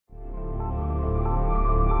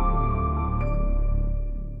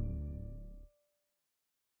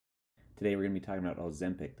Today we're going to be talking about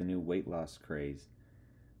Ozempic, the new weight loss craze.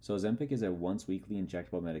 So Ozempic is a once-weekly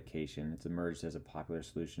injectable medication. It's emerged as a popular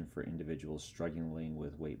solution for individuals struggling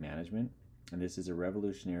with weight management. And this is a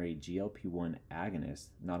revolutionary GLP-1 agonist,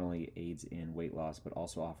 not only aids in weight loss, but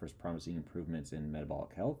also offers promising improvements in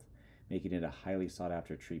metabolic health, making it a highly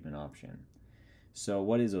sought-after treatment option. So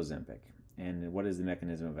what is Ozempic, and what is the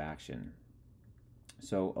mechanism of action?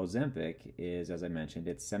 So Ozempic is, as I mentioned,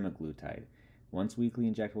 it's semaglutide. Once weekly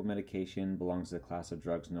injectable medication belongs to the class of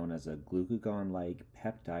drugs known as a glucagon-like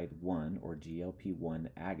peptide 1 or GLP-1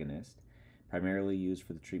 agonist, primarily used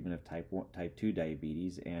for the treatment of type 2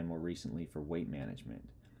 diabetes and more recently for weight management.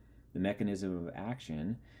 The mechanism of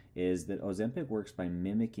action is that Ozempic works by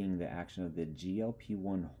mimicking the action of the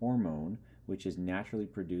GLP-1 hormone, which is naturally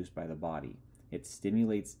produced by the body. It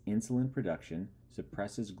stimulates insulin production,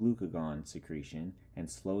 suppresses glucagon secretion, and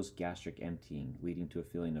slows gastric emptying, leading to a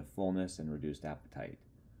feeling of fullness and reduced appetite.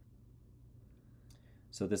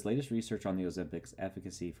 So this latest research on the Ozempic's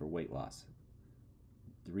efficacy for weight loss.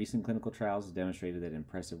 The recent clinical trials demonstrated that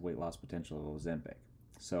impressive weight loss potential of Ozempic.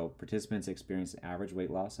 So participants experienced an average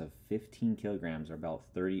weight loss of 15 kilograms or about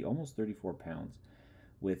almost 34 pounds,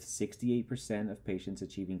 with 68% of patients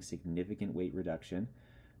achieving significant weight reduction.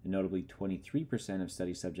 And notably, 23% of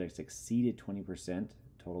study subjects exceeded 20%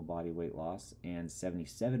 total body weight loss, and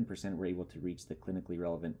 77% were able to reach the clinically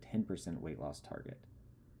relevant 10% weight loss target.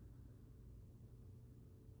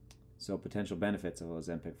 So potential benefits of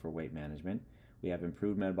Ozempic for weight management. We have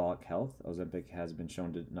improved metabolic health. Ozempic has been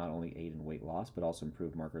shown to not only aid in weight loss, but also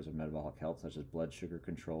improve markers of metabolic health, such as blood sugar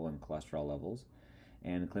control and cholesterol levels.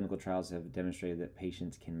 And clinical trials have demonstrated that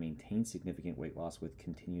patients can maintain significant weight loss with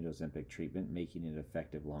continued Ozempic treatment, making it an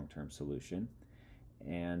effective long-term solution.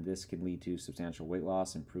 And this can lead to substantial weight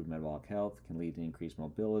loss, improved metabolic health, can lead to increased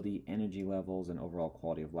mobility, energy levels, and overall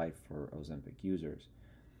quality of life for Ozempic users.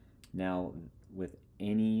 Now, with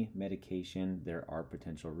any medication, there are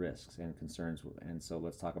potential risks and concerns, and so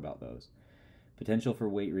let's talk about those. Potential for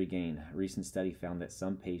weight regain. A recent study found that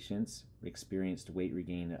some patients experienced weight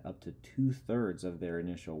regain up to 2/3 of their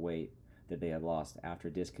initial weight that they had lost after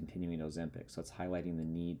discontinuing Ozempic. So it's highlighting the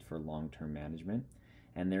need for long-term management.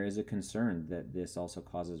 And there is a concern that this also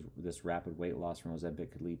causes this rapid weight loss from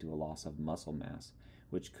Ozempic could lead to a loss of muscle mass,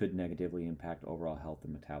 which could negatively impact overall health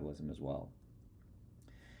and metabolism as well.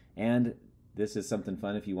 And this is something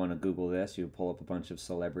fun. If you want to Google this, you pull up a bunch of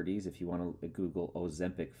celebrities if you want to Google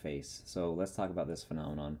Ozempic face. So let's talk about this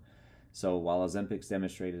phenomenon. So while Ozempic's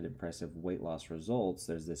demonstrated impressive weight loss results,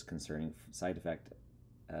 there's this concerning side effect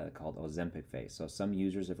called Ozempic face. So some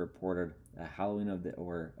users have reported a hollowing of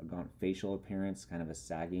or a gaunt facial appearance, kind of a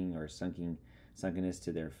sagging or sunkenness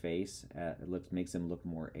to their face. Makes them look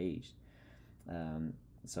more aged.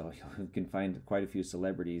 So you can find quite a few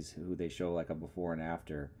celebrities who they show like a before and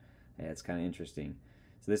after. It's kind of interesting.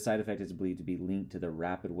 So this side effect is believed to be linked to the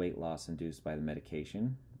rapid weight loss induced by the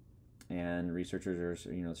medication. And researchers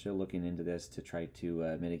are still looking into this to try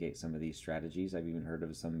to mitigate some of these strategies. I've even heard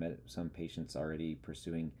of some patients already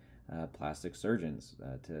pursuing plastic surgeons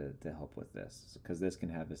to help with this, because this can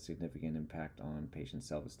have a significant impact on patients'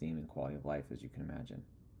 self-esteem and quality of life, as you can imagine.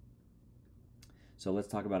 So let's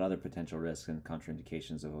talk about other potential risks and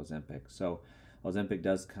contraindications of Ozempic. So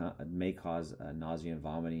Ozempic may cause nausea and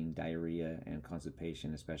vomiting, diarrhea, and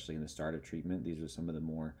constipation, especially in the start of treatment. These are some of the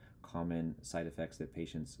more common side effects that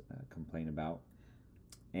patients complain about.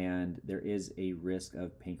 And there is a risk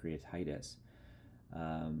of pancreatitis,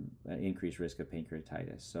 an increased risk of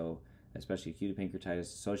pancreatitis. So especially acute pancreatitis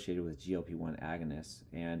associated with GLP-1 agonists,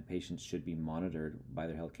 and patients should be monitored by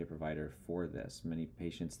their healthcare provider for this. Many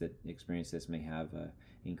patients that experience this may have an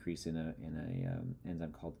increase in an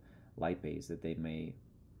enzyme called lipase that they may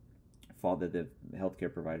that the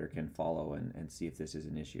healthcare provider can follow and see if this is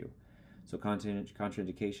an issue. So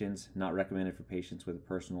contraindications, not recommended for patients with a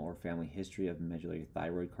personal or family history of medullary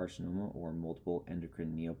thyroid carcinoma or multiple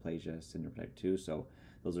endocrine neoplasia syndrome type 2. So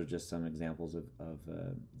those are just some examples of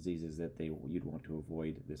diseases that you'd want to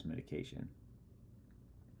avoid this medication.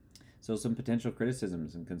 So some potential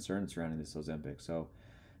criticisms and concerns surrounding this Ozempic. So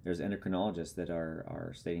there's endocrinologists that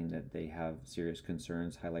are stating that they have serious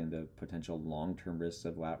concerns, highlighting the potential long-term risks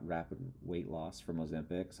of rapid weight loss from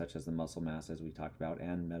Ozempic, such as the muscle mass, as we talked about,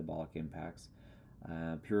 and metabolic impacts.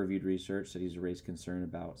 Peer-reviewed research studies raise concern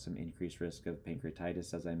about some increased risk of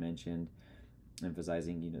pancreatitis, as I mentioned,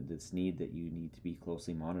 emphasizing this need that you need to be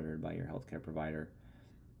closely monitored by your healthcare provider,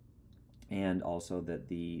 and also that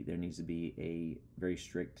there needs to be a very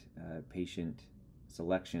strict patient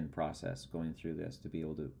selection process going through this to be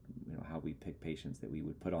able to, how we pick patients that we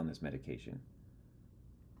would put on this medication.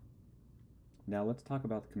 Now let's talk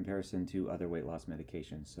about the comparison to other weight loss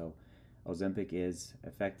medications. So Ozempic is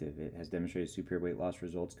effective. It has demonstrated superior weight loss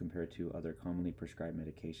results compared to other commonly prescribed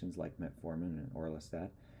medications like metformin and orlistat.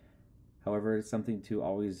 However, it's something to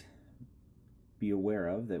always be aware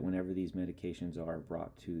of, that whenever these medications are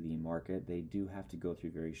brought to the market, they do have to go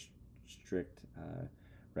through very strict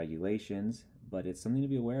regulations, but it's something to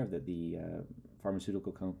be aware of, that the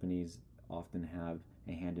pharmaceutical companies often have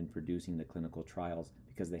a hand in producing the clinical trials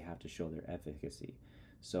because they have to show their efficacy.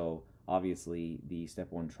 So obviously the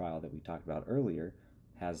step 1 trial that we talked about earlier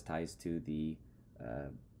has ties to the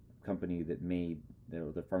company that made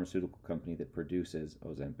the pharmaceutical company that produces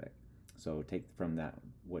Ozempic. So take from that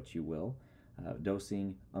what you will.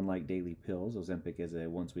 Dosing, unlike daily pills, Ozempic is a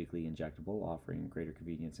once-weekly injectable, offering greater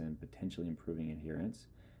convenience and potentially improving adherence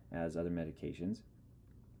as other medications.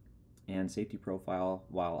 And safety profile,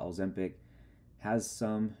 while Ozempic has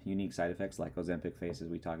some unique side effects like Ozempic face, as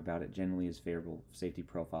we talked about, it generally is favorable safety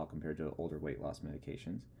profile compared to older weight loss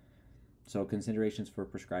medications. So considerations for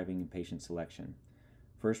prescribing and patient selection.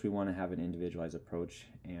 First, we want to have an individualized approach,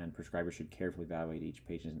 and prescribers should carefully evaluate each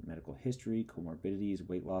patient's medical history, comorbidities,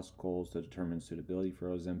 weight loss goals to determine suitability for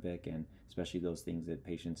Ozempic, and especially those things that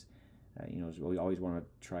patients, we always want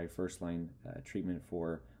to try first-line treatment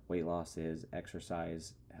for weight loss is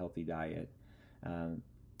exercise, healthy diet.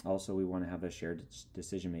 Also, we want to have a shared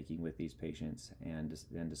decision-making with these patients and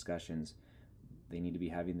discussions. They need to be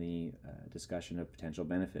having the discussion of potential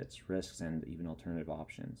benefits, risks, and even alternative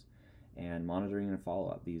options. And monitoring and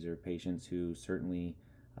follow-up. These are patients who certainly,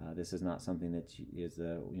 this is not something that is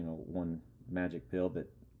one magic pill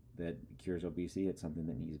that cures obesity. It's something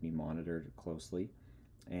that needs to be monitored closely,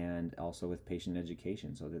 and also with patient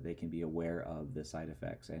education so that they can be aware of the side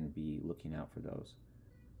effects and be looking out for those.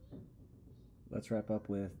 Let's wrap up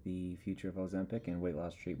with the future of Ozempic and weight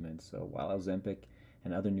loss treatment. So while Ozempic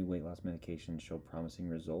and other new weight loss medications show promising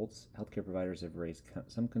results, healthcare providers have raised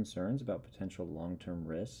some concerns about potential long-term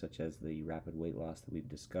risks, such as the rapid weight loss that we've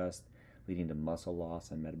discussed, leading to muscle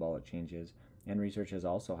loss and metabolic changes. And research has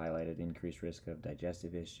also highlighted increased risk of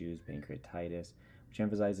digestive issues, pancreatitis, which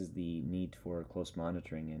emphasizes the need for close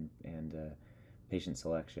monitoring and patient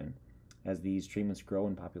selection. As these treatments grow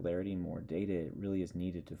in popularity and more data, it really is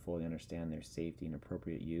needed to fully understand their safety and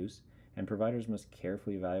appropriate use. And providers must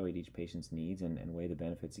carefully evaluate each patient's needs and weigh the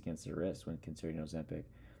benefits against the risks when considering Ozempic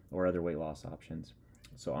or other weight loss options.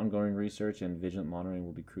 So ongoing research and vigilant monitoring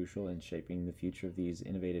will be crucial in shaping the future of these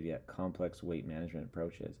innovative yet complex weight management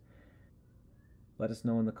approaches. Let us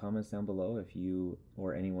know in the comments down below if you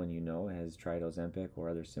or anyone you know has tried Ozempic or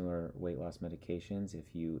other similar weight loss medications,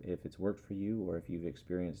 if it's worked for you or if you've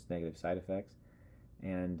experienced negative side effects.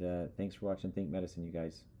 And thanks for watching Think Medicine, you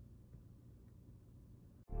guys.